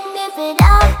head moving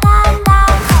up and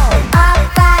down,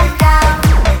 up and down,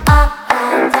 up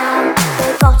and down.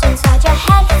 The thought inside your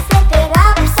head, flip it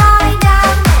upside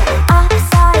down,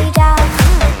 upside down,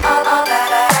 up and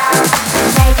down.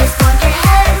 I just want your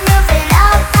head moving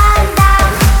up and down,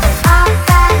 up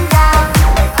and down,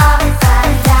 up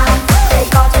and down. The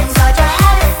thought inside your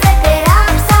head, flip it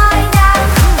upside down,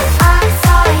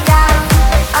 upside down,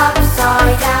 upside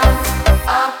down,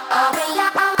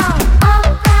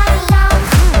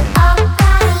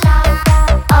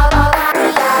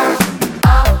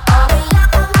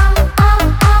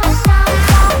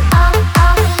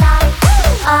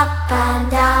 up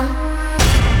and down.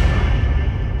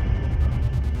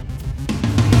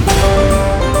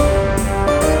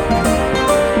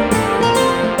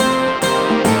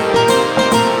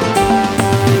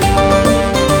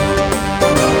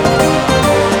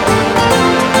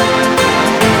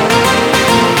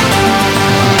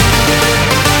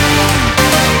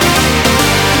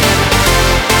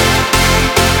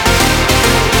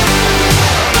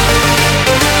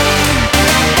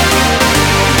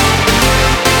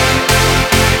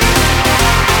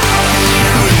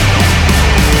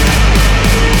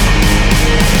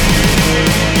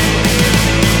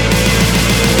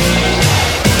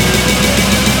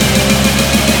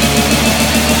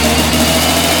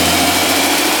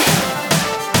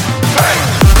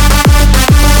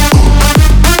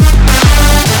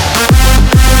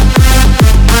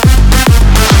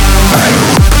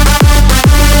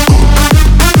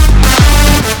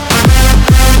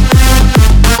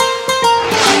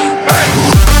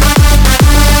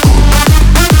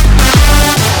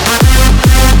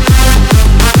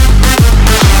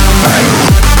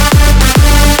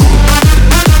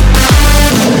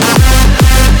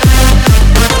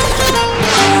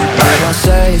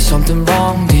 Something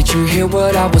wrong, did you hear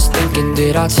what I was thinking?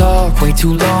 Did I talk way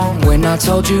too long when I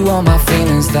told you all my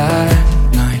feelings that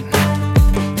night?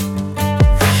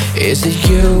 Is it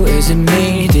you, is it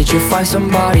me? Did you find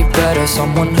somebody better?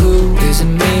 Someone who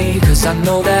isn't me? Cause I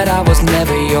know that I was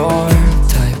never your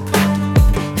type,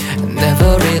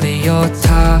 never really your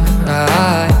type.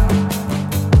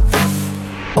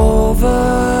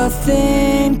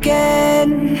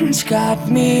 Overthinking's got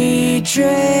me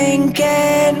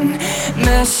drinking,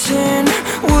 messing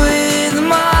with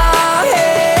my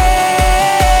head.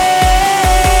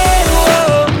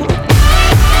 Whoa.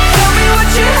 Tell me what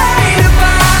you hate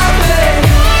about me.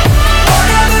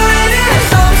 Whatever it is,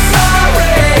 I'm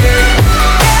sorry.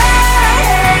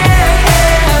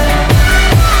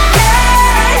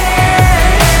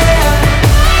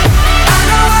 I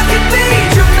know I can be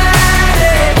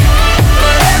dramatic,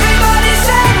 but everybody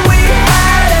said we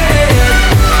had it.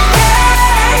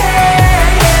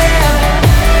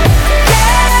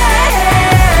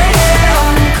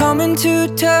 I'm coming to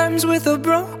terms with a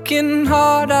broken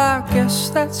heart. I guess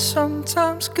that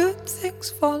sometimes good things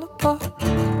fall apart.